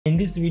In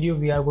this video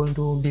we are going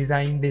to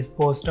design this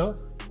poster,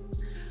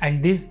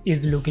 and this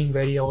is looking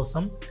very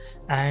awesome.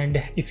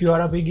 And if you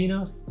are a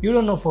beginner, you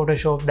don't know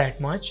Photoshop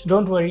that much,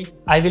 don't worry,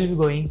 I will be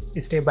going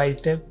step by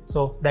step,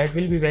 so that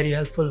will be very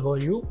helpful for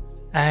you.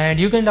 And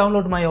you can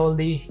download my all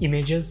the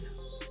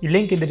images,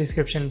 link in the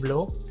description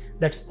below.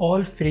 That's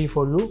all free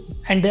for you.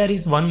 And there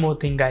is one more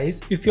thing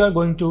guys, if you are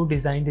going to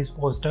design this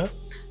poster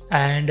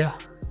and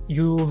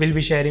you will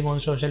be sharing on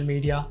social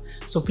media,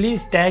 so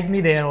please tag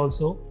me there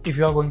also if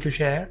you are going to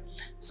share,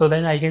 so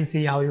then I can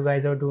see how you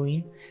guys are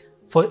doing.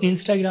 For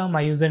Instagram,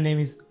 my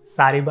username is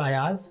Sarib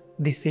Ayaz,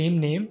 the same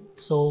name.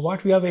 So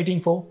what we are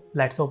waiting for,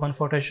 let's open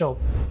Photoshop.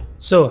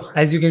 So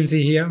as you can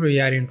see here, we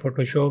are in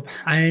Photoshop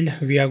and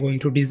we are going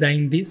to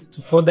design this.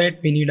 So for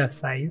that we need a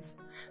size.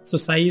 So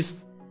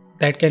size,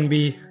 that can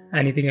be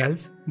anything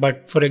else,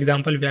 but for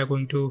example we are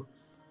going to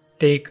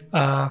take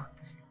a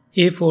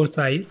A4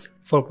 size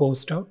for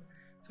poster.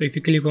 So if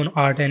you click on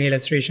art and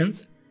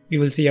illustrations, you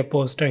will see a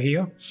poster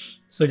here.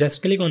 So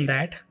just click on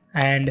that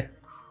and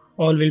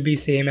all will be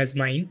same as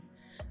mine,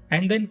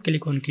 and then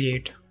click on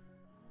create.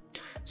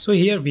 So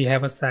here we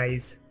have a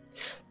size.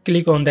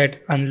 Click on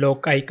that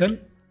unlock icon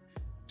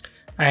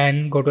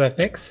and go to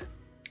FX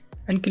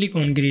and click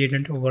on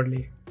gradient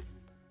overlay.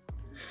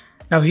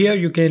 Now here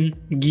you can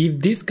give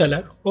this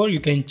color or you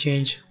can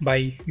change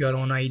by your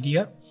own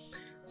idea.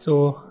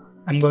 So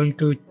I'm going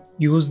to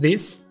use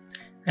this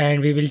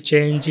and we will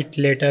change it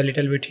later a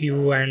little bit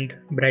hue and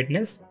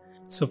brightness.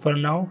 So for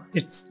now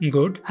it's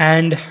good,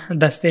 and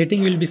the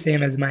setting will be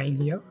same as mine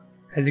here,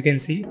 as you can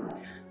see.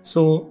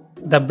 So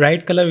the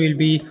bright color will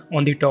be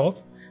on the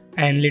top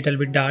and little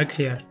bit dark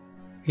here.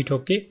 Hit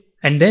OK,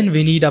 and then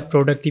we need a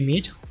product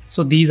image.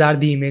 So these are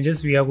the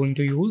images we are going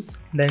to use.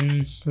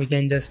 Then we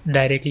can just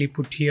directly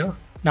put here.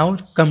 Now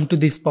come to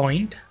this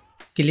point,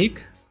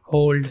 click,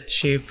 hold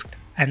Shift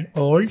and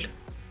Alt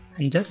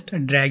and just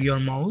drag your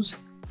mouse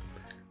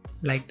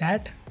like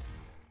that.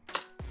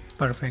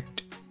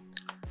 Perfect.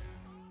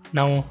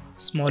 Now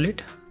small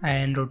it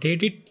and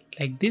rotate it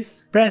like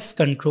this. Press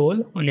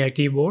Ctrl on your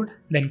keyboard,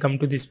 then come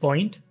to this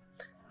point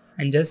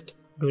and just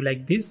do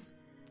like this,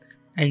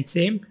 and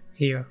same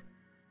here.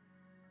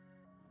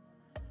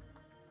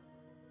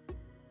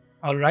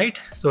 Alright,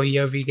 so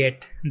here we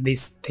get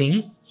this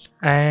thing,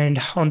 and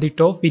on the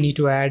top we need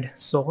to add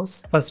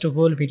source. First of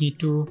all we need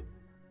to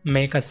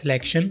make a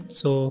selection.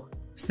 So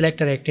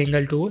select a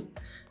rectangle tool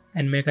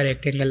and make a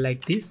rectangle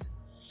like this,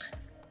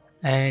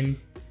 and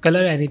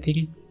color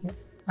anything.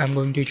 I'm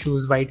going to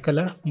choose white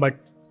color, but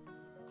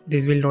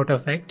this will not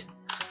affect.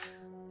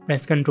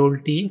 Press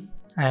Ctrl T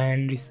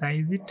and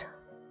resize it.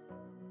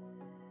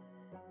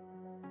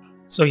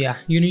 So yeah,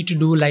 you need to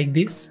do like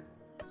this,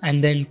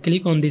 and then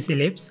click on this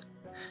ellipse,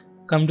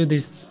 come to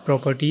this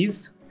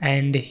properties,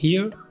 and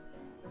here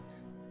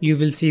you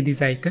will see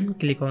this icon.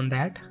 Click on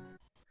that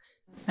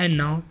and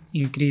now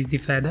increase the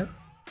feather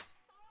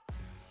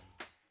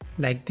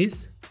like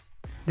this.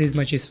 This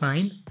much is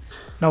fine.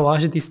 Now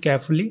watch this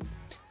carefully.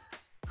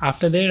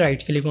 After that,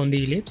 right click on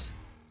the ellipse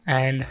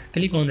and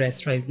click on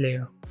rasterize layer.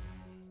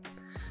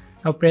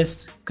 Now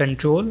press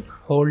Ctrl,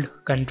 hold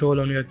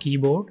Ctrl on your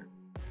keyboard,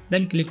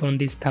 then click on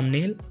this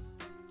thumbnail.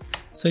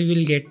 So you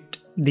will get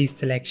this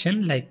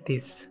selection like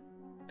this.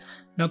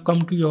 Now come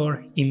to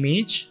your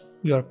image,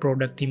 your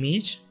product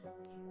image,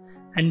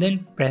 and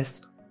then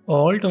press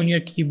Alt on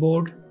your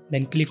keyboard,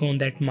 then click on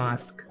that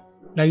mask.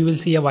 Now you will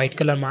see a white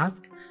color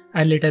mask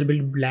and little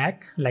bit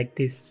black like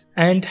this.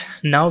 And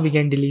now we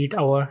can delete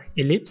our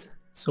ellipse.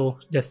 So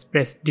just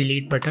press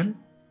delete button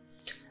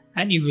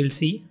and you will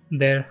see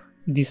there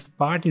this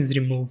part is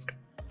removed.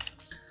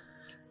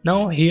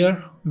 Now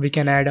here we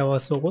can add our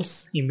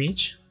source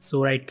image.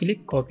 So right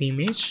click, copy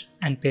image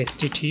and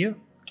paste it here.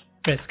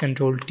 Press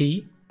Ctrl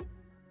T.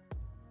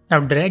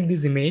 Now drag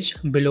this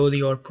image below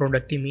your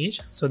product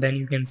image, so then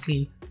you can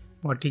see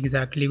what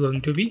exactly going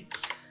to be.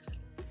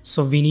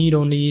 So we need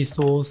only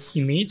source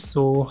image,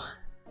 so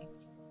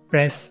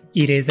press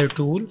eraser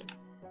tool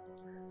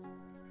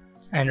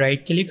and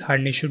right click,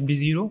 hardness should be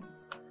 0,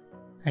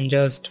 and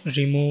just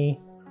remove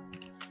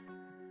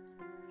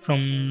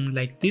from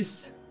like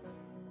this.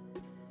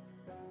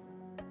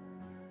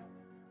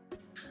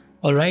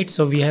 Alright,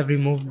 so we have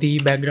removed the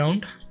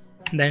background.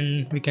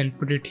 Then we can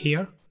put it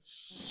here.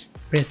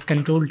 Press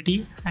Ctrl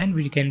T and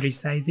we can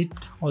resize it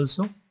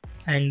also,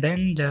 and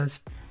then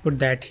just put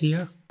that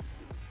here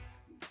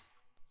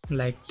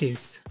like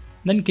this.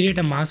 Then create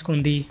a mask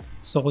on the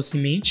source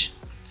image.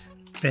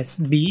 Press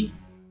B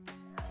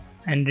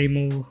and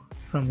remove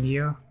from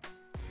here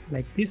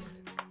like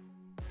this.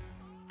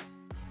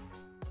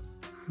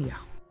 Yeah.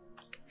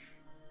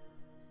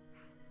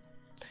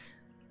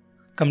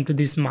 Come to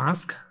this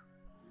mask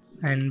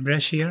and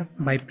brush here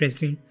by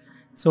pressing.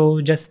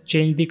 So just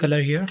change the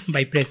color here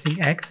by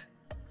pressing X.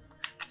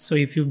 So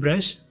if you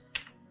brush,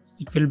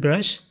 it will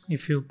brush.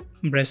 If you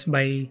brush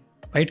by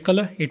white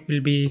color, it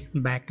will be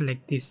back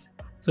like this.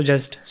 So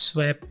just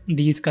swap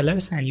these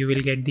colors and you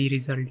will get the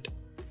result.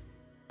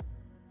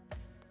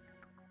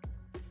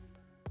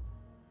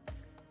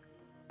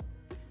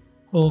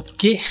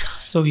 Okay,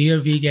 so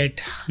here we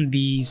get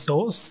the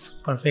source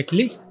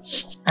perfectly,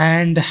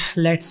 and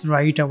let's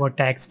write our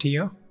text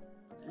here.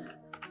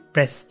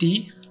 Press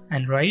T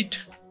and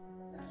write,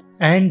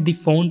 and the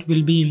font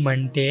will be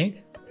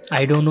Montag.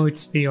 I don't know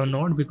it's free or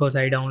not because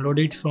I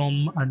downloaded it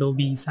from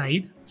Adobe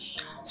side.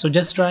 So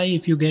just try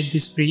if you get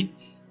this free,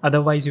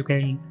 otherwise you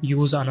can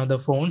use another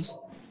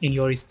fonts in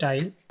your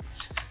style.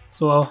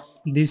 So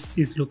this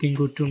is looking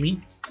good to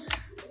me,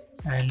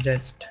 and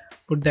just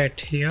put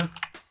that here.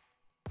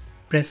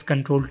 Press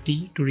Ctrl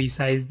T to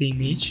resize the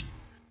image,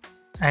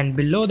 and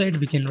below that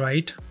we can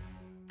write.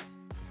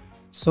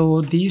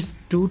 So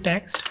these two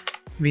text,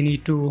 we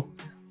need to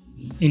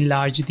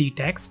enlarge the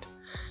text.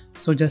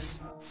 So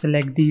just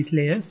select these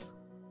layers,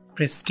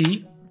 press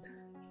T,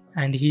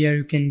 and here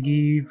you can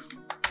give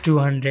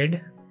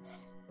 200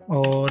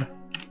 or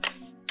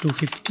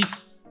 250.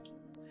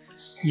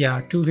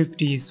 Yeah,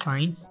 250 is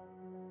fine.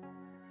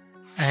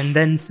 And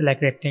then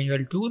select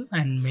rectangle tool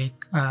and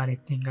make a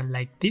rectangle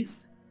like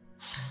this.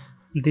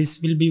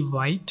 This will be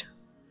white,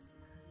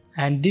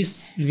 and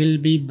this will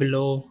be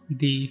below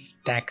the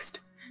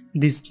text.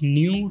 This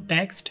new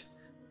text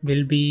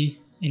will be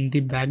in the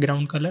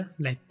background color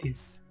like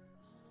this.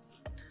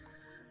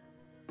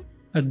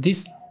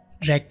 This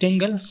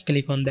rectangle,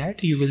 click on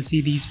that, you will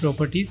see these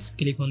properties.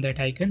 Click on that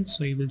icon,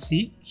 so you will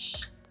see,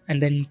 and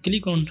then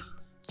click on,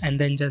 and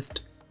then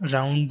just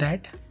round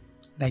that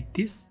like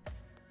this,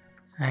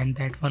 and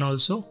that one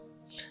also,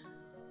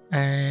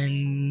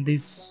 and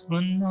this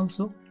one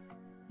also.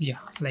 Yeah,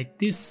 like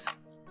this.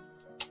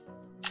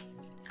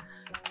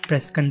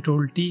 Press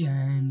Ctrl T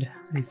and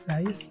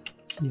resize.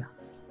 Yeah.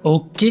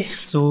 Okay,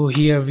 so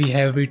here we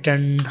have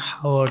written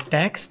our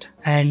text,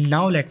 and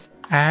now let's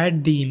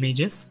add the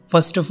images.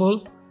 First of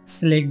all,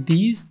 select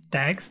these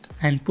text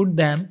and put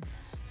them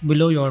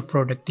below your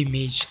product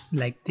image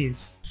like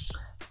this.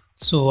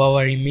 So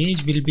our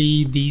image will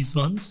be these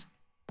ones.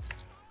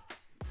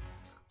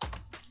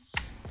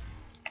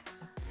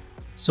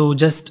 So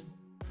just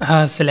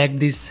select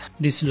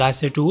this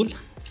lasso tool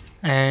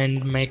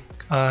and make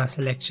a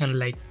selection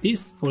like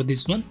this for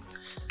this one.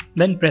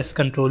 Then press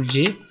Ctrl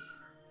J.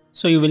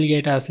 So you will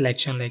get a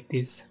selection like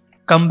this.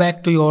 Come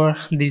back to your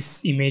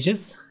these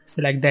images,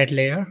 select that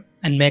layer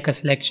and make a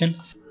selection.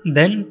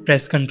 Then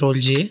press Ctrl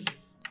J.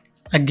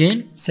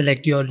 Again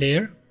select your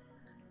layer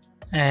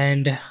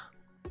and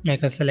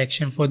make a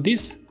selection for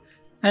this,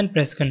 and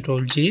press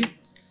Ctrl J.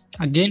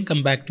 Again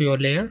come back to your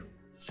layer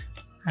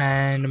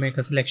and make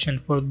a selection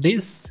for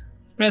this.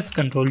 Press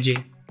Ctrl J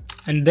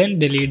and then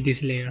delete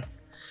this layer.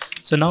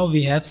 So now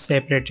we have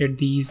separated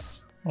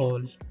these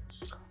all.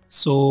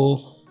 So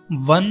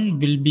one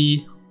will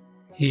be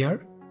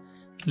here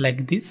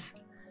like this,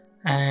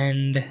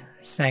 and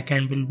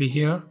second will be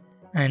here,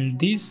 and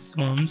these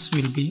ones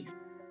will be.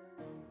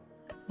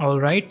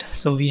 Alright,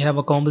 so we have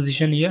a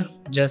composition here,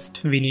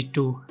 just we need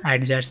to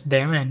adjust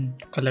them and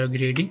color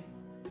grading.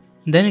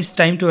 Then it's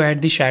time to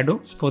add the shadow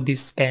for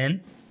this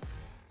scan.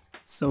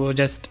 So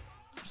just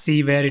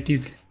see where it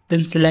is.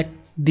 Then select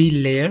the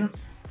layer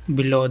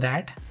below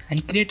that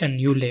and create a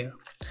new layer.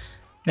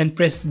 Then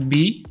press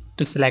B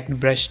to select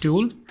brush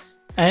tool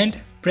and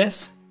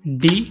press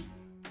D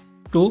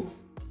to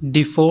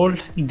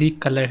default the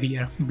color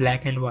here,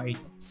 black and white.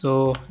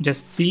 So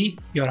just see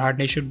your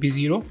hardness should be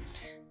 0,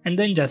 and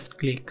then just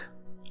click.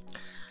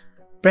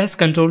 Press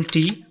Ctrl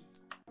T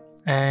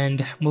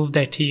and move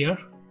that here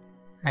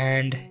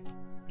and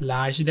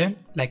enlarge them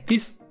like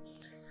this.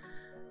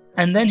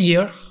 And then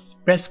here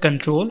press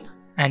Ctrl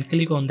and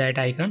click on that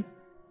icon,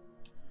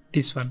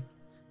 this one,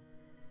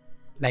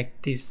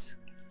 like this,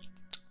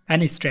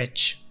 and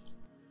stretch.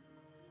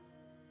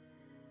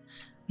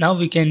 Now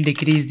we can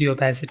decrease the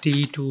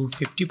opacity to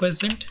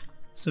 50%,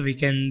 so we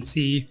can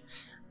see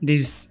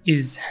this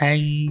is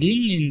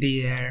hanging in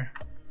the air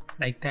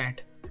like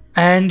that.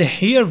 And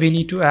here we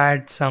need to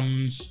add some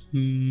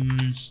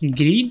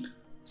green,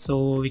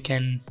 so we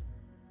can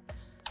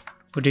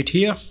put it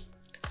here,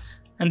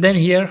 and then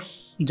here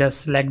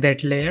just select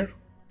that layer,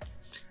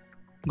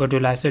 go to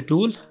lasso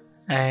tool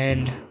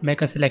and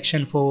make a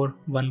selection for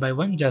one by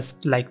one,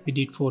 just like we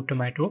did for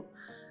tomato.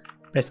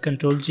 Press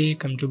Ctrl J,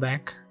 come to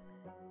back.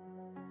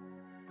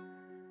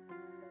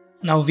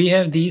 Now we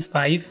have these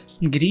 5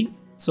 green,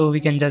 so we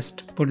can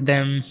just put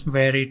them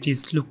where it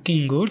is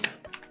looking good.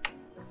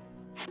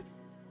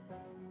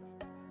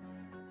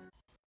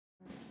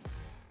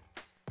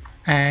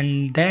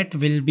 And that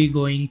will be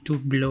going to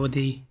below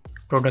the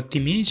product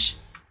image,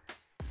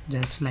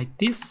 just like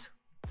this.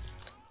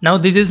 Now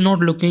this is not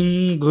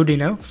looking good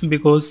enough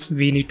because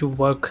we need to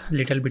work a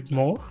little bit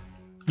more.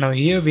 Now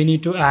here we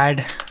need to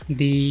add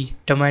the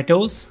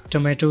tomato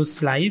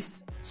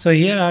slice. So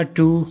here are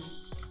 2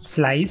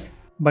 slice,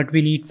 but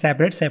we need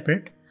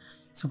separate.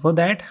 So for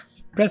that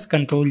press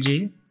Ctrl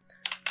J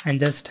and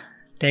just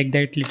take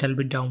that little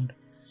bit down.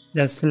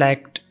 Just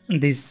select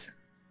this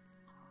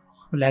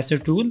lasso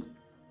tool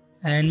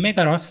and make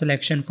a rough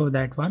selection for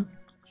that one.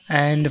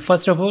 And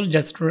first of all,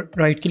 just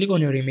right click on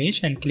your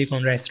image and click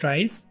on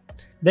rasterize.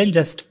 Then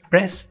just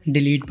press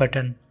delete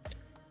button.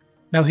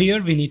 Now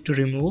here we need to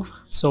remove,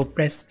 so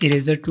press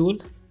eraser tool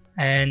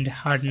and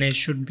hardness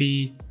should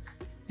be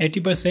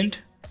 80%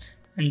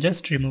 and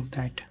just remove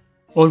that.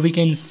 Or we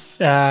can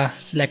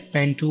select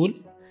pen tool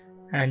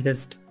and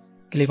just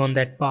click on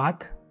that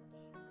path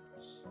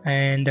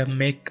and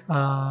make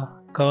a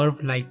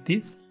curve like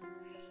this.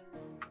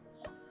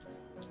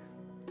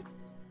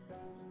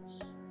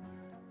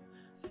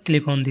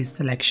 Click on this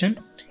selection,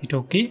 hit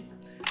OK,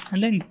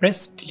 and then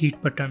press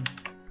delete button,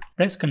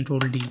 press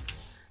Ctrl D.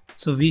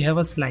 So we have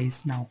a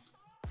slice now.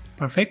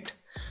 Perfect.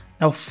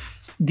 Now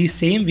the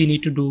same we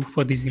need to do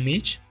for this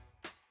image.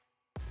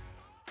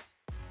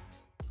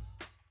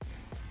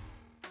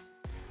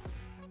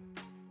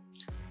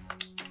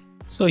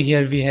 So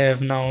here we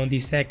have now the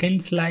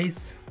second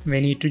slice.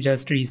 We need to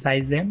just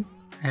resize them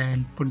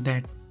and put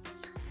that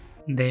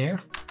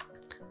there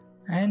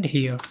and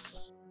here.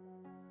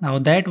 Now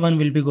that one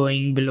will be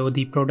going below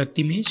the product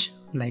image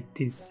like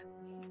this.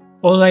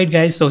 Alright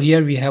guys, so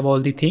here we have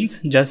all the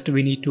things, just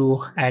we need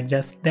to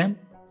adjust them.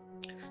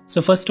 So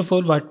first of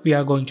all, what we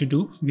are going to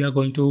do, we are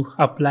going to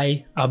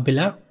apply a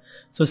blur.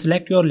 So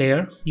select your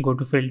layer, go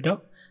to filter,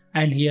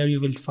 and here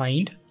you will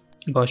find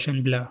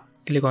Gaussian blur.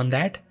 Click on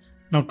that.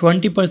 Now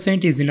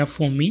 20% is enough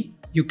for me.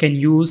 You can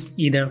use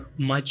either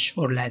much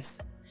or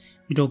less.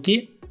 Hit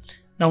OK.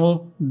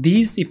 Now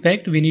this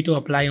effect we need to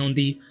apply on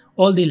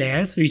all the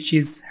layers which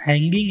is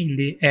hanging in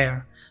the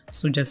air.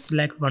 So just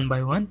select one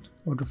by one,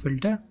 go to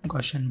filter,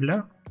 Gaussian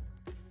blur.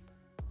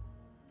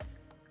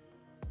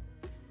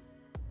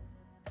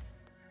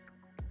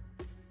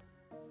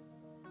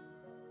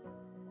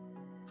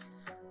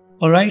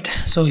 Alright,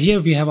 so here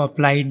we have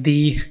applied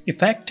the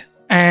effect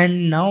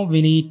and now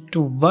we need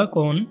to work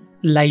on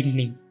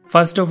lightning.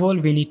 First of all,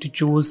 we need to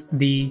choose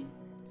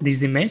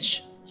this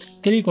image.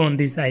 Click on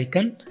this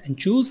icon and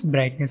choose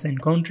brightness and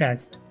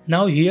contrast.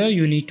 Now here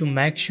you need to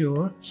make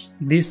sure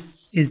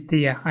this is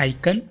the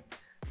icon.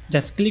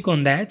 Just click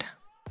on that.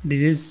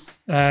 This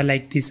is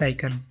like this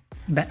icon,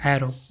 the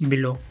arrow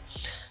below.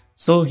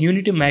 So you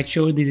need to make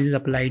sure this is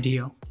applied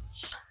here.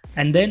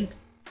 And then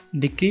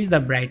decrease the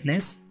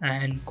brightness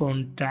and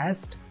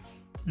contrast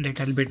a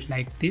little bit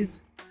like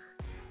this.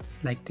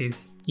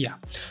 Yeah.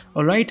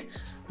 Alright,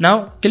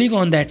 now click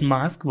on that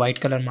mask,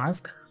 white color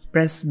mask,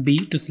 press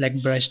B to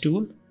select brush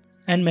tool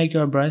and make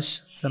your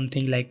brush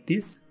something like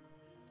this.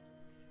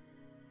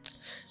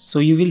 So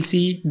you will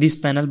see this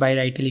panel by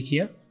right click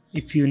here.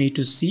 If you need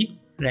to see,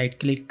 right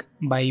click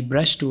by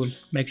brush tool,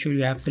 make sure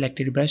you have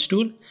selected brush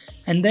tool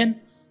and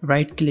then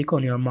right click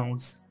on your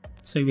mouse.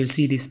 So you will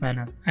see this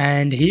panel,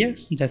 and here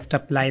just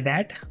apply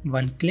that,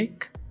 one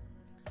click,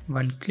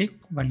 one click,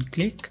 one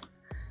click,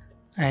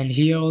 and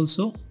here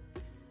also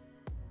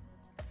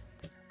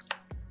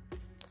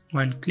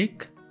one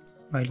click,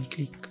 one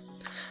click,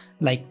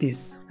 like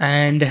this.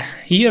 And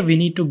here we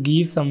need to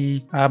give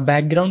some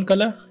background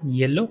color,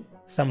 yellow,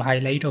 some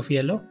highlight of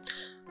yellow.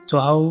 So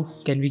how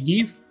can we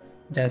give?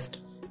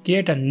 Just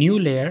create a new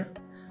layer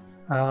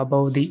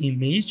above the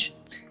image,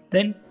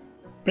 then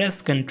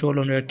press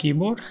Ctrl on your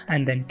keyboard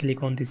and then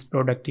click on this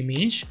product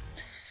image.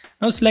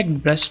 Now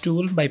select brush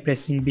tool by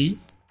pressing B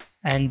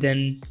and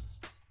then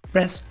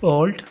press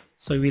Alt,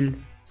 so you will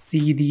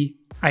see the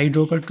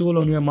eyedropper tool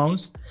on your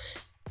mouse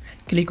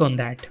and click on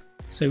that.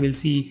 So you will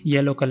see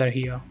yellow color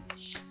here.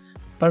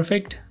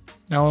 Perfect.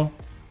 Now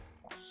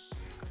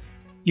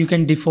you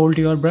can default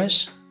your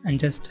brush and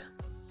just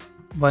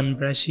one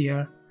brush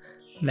here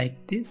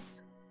like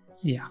this.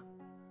 Yeah,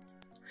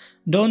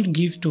 don't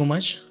give too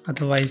much,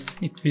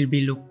 otherwise it will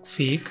be look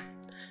fake.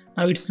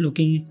 Now it's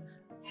looking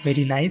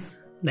very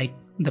nice, like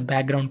the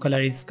background color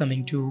is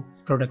coming to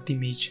product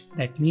image.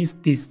 That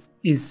means this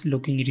is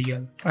looking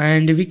real.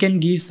 And we can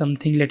give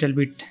something little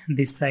bit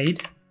this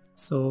side,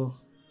 so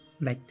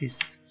like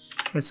this,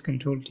 press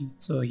Ctrl T.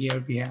 So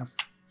here we have,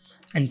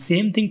 and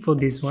same thing for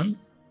this one,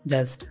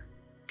 just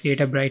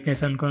create a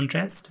brightness and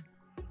contrast,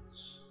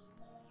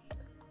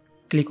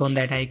 click on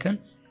that icon,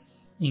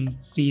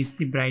 increase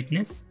the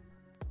brightness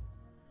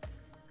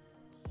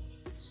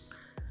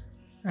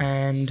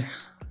and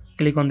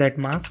click on that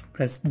mask,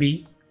 press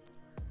B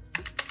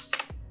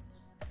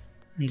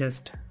and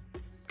just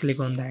click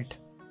on that.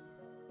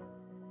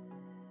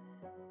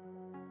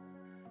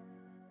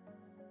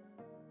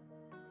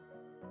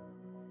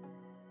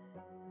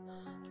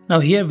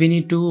 Now here we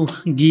need to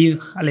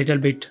give a little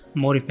bit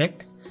more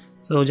effect,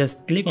 so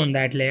just click on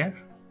that layer.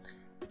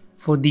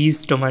 For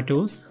these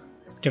tomato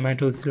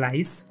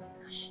slice,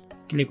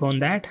 click on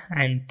that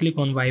and click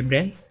on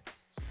vibrance,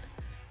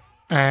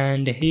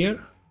 and here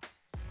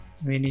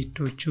we need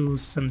to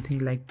choose something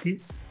like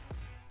this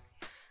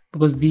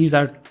because these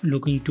are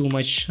looking too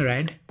much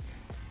red.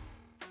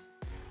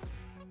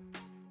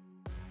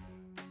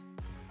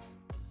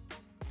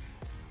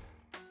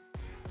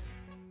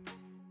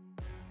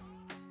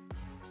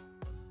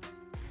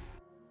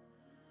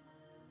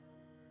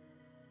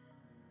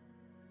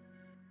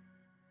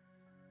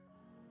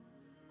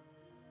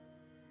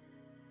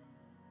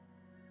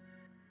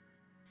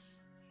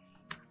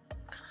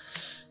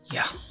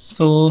 Yeah,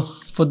 so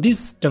for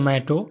this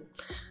tomato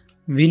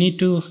we need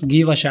to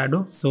give a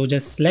shadow. So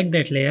just select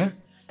that layer,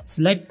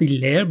 select the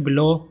layer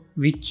below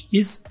which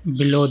is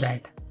below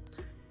that,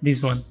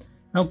 this one.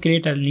 Now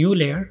create a new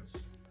layer,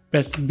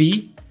 press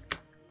B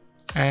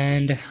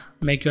and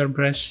make your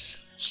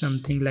brush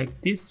something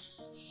like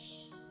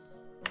this,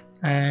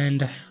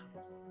 and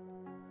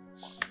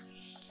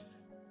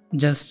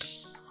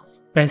just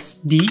press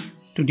D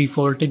to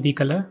default the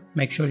color.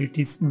 Make sure it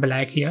is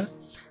black here,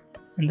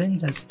 and then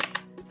just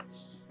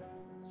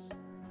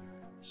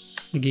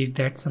give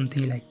that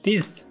something like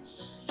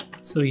this.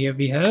 So here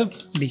we have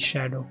the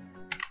shadow.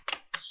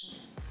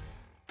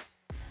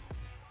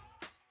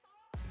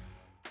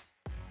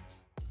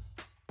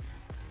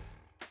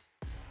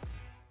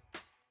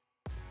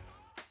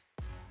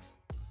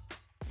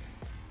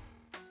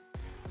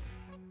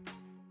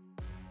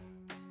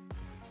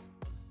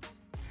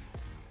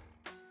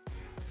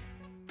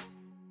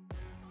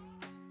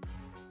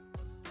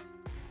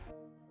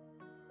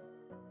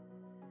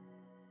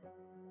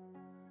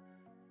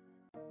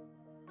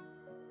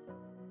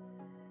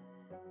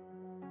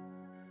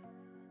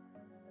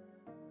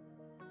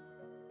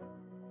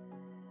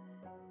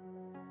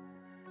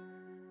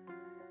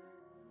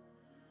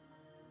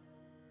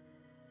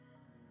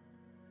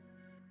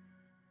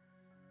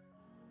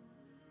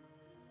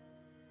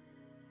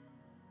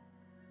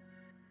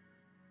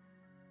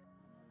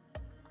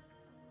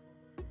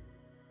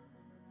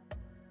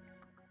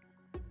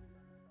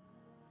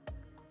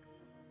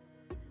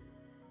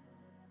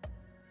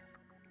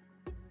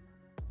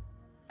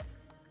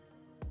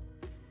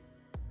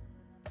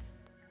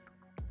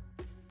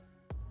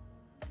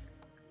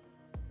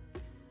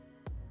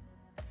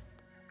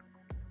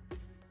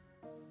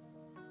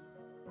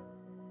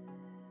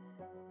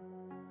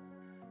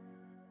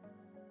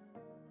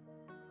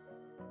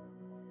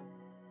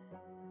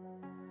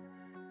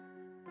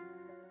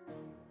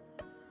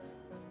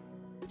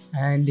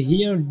 And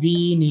here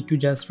we need to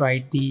just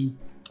write the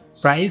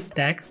price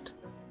text.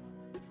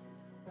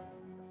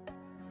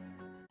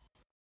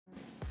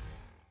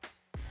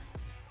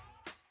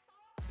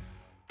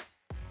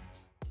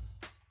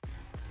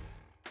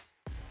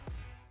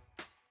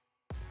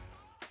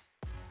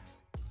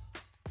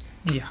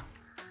 Yeah,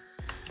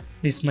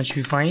 this much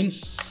we find,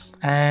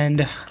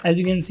 and as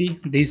you can see,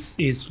 this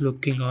is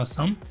looking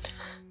awesome.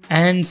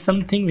 And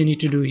something we need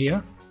to do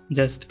here,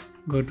 just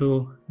go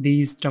to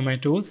these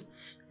tomatoes.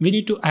 We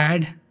need to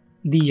add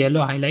the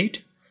yellow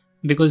highlight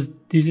because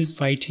this is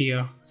white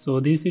here,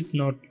 so this is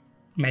not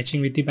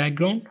matching with the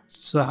background.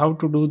 So how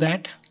to do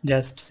that?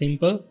 Just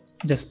simple,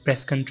 just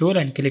press Ctrl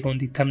and click on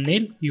the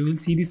thumbnail. You will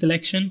see the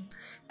selection,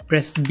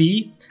 press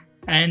B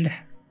and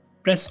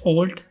press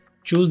Alt,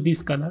 choose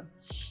this color.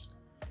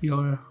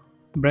 Your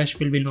brush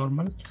will be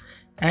normal,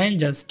 and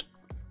just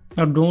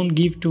now don't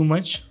give too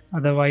much,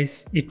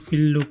 otherwise it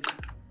will look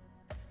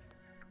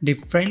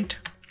different.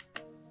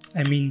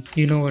 I mean,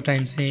 you know what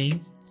I'm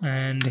saying.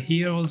 And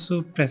here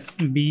also press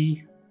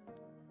B.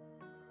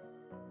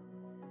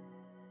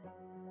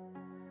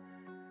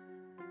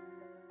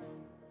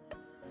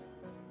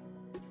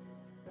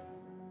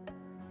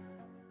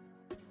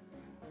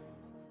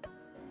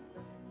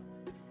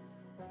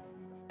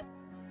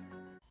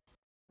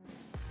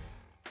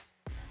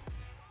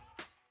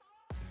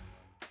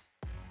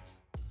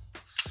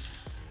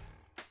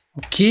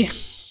 Okay,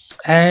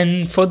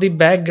 and for the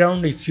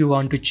background, if you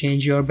want to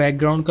change your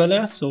background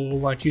color, so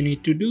what you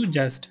need to do,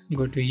 just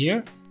go to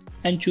here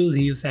and choose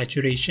hue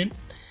saturation.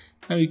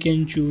 Now you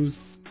can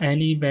choose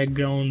any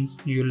background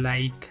you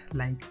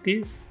like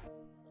this,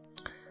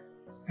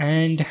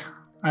 and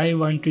I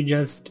want to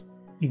just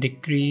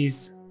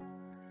decrease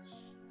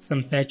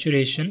some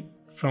saturation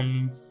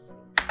from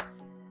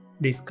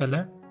this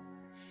color.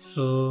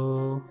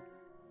 So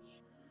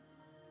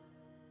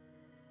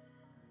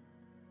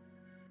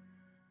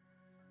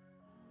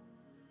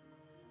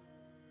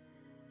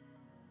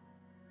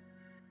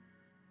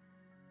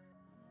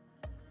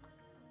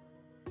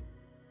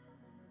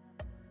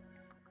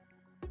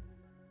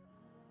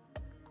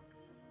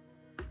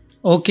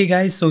okay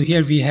guys, so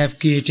here we have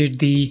created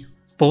the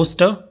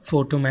poster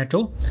for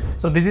tomato.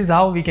 So this is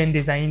how we can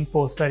design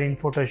poster in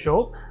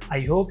Photoshop.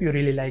 I hope you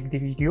really like the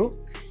video.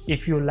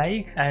 If you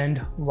like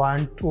and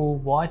want to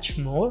watch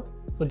more,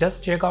 so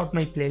just check out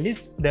my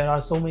playlist. There are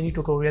so many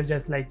tutorials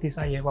just like this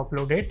I have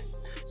uploaded,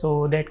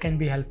 so that can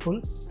be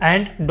helpful.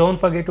 And don't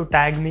forget to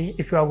tag me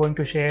if you are going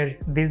to share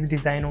this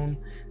design on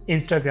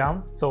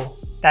Instagram, so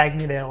tag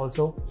me there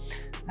also.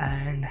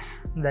 And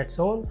that's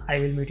all. I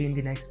will meet you in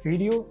the next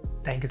video.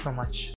 Thank you so much.